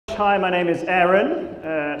Hi, my name is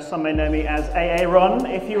Aaron. Some may know me as Aaron.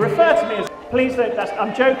 If you refer to me as, please don't,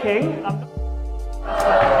 I'm joking. I'm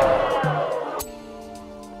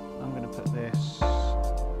going to put this.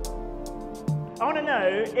 I want to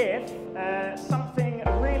know if something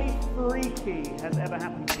really freaky has ever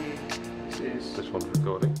happened to you. This one's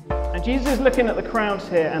recording. And Jesus is looking at the crowds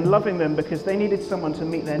here and loving them because they needed someone to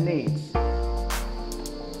meet their needs.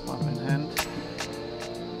 Bible in hand.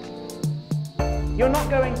 You're not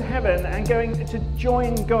going to heaven and going to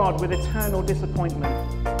join God with eternal disappointment.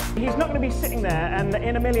 He's not going to be sitting there and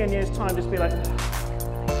in a million years' time just be like,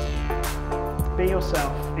 be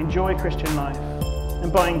yourself, enjoy Christian life.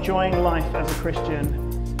 And by enjoying life as a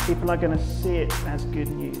Christian, people are going to see it as good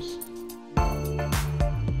news.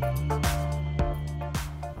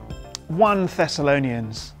 1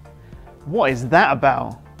 Thessalonians. What is that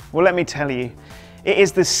about? Well, let me tell you. It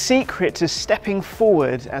is the secret to stepping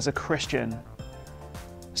forward as a Christian.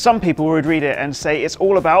 Some people would read it and say it's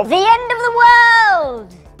all about the end of the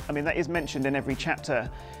world! I mean, that is mentioned in every chapter,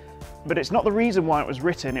 but it's not the reason why it was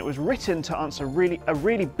written. It was written to answer a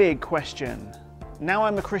really big question. Now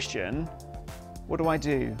I'm a Christian, what do I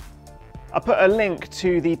do? I'll put a link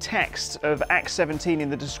to the text of Acts 17 in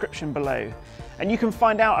the description below, and you can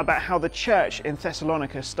find out about how the church in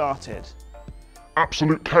Thessalonica started.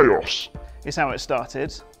 Absolute chaos Is how it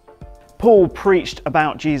started. Paul preached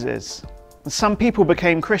about Jesus. Some people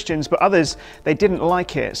became Christians, but others, they didn't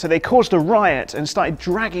like it. So they caused a riot and started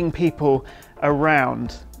dragging people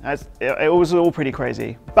around. It was all pretty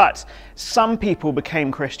crazy. But some people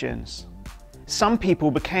became Christians. Some people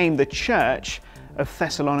became the church of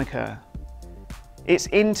Thessalonica. It's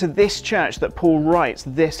into this church that Paul writes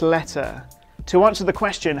this letter to answer the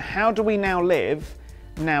question, how do we now live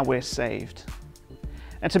now we're saved?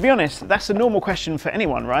 And to be honest, that's a normal question for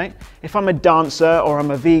anyone, right? If I'm a dancer, or I'm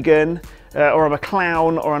a vegan, or I'm a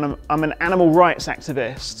clown, or I'm an animal rights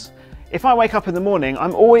activist, if I wake up in the morning,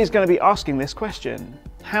 I'm always going to be asking this question.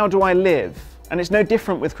 How do I live? And it's no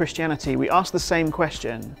different with Christianity. We ask the same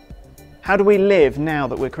question. How do we live now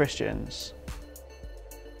that we're Christians?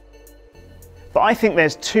 But I think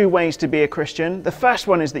there's two ways to be a Christian. The first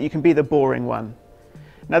one is that you can be the boring one.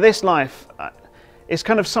 Now this life is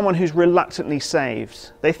kind of someone who's reluctantly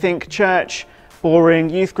saved. They think church, boring,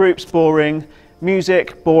 youth groups, boring,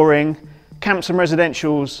 music, boring, camps and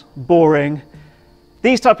residentials, boring.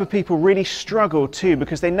 These type of people really struggle too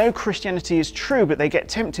because they know Christianity is true, but they get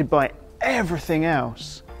tempted by everything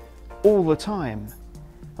else all the time.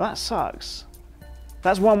 Well, that sucks.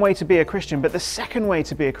 That's one way to be a Christian, but the second way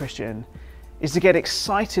to be a Christian is to get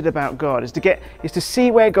excited about God, is to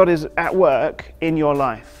see where God is at work in your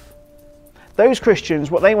life. Those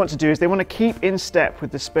Christians, what they want to do is they want to keep in step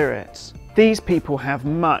with the Spirit. These people have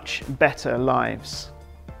much better lives.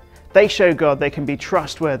 They show God they can be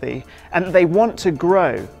trustworthy and they want to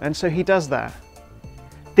grow, and so He does that.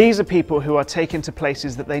 These are people who are taken to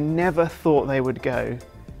places that they never thought they would go.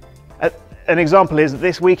 An example is that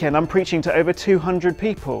this weekend I'm preaching to over 200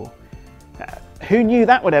 people. Who knew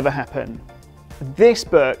that would ever happen? This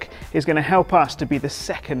book is going to help us to be the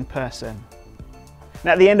second person.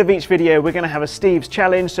 Now at the end of each video we're going to have a Steve's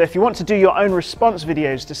Challenge, so if you want to do your own response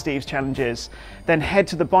videos to Steve's Challenges, then head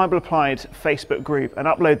to the Bible Applied Facebook group and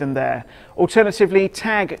upload them there. Alternatively,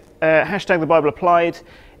 tag hashtag the Bible Applied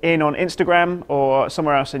in on Instagram or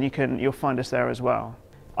somewhere else and you'll find us there as well.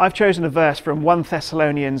 I've chosen a verse from 1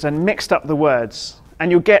 Thessalonians and mixed up the words, and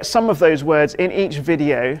you'll get some of those words in each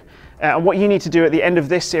video. And what you need to do at the end of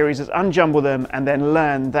this series is unjumble them and then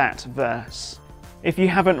learn that verse. If you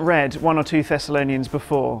haven't read 1 or 2 Thessalonians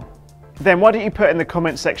before, then why don't you put in the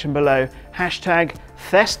comments section below, hashtag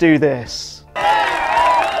 #ThesDoThis.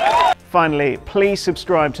 Finally, please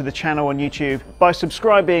subscribe to the channel on YouTube. By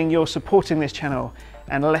subscribing, you're supporting this channel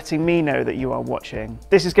and letting me know that you are watching.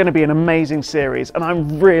 This is going to be an amazing series and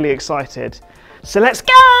I'm really excited. So let's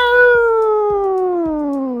go!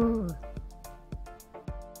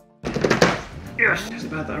 Yes, it's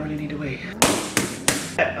about that I really need a wee.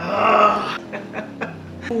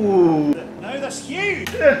 Ooh. No, that's huge!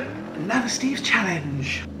 Another Steve's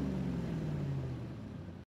Challenge.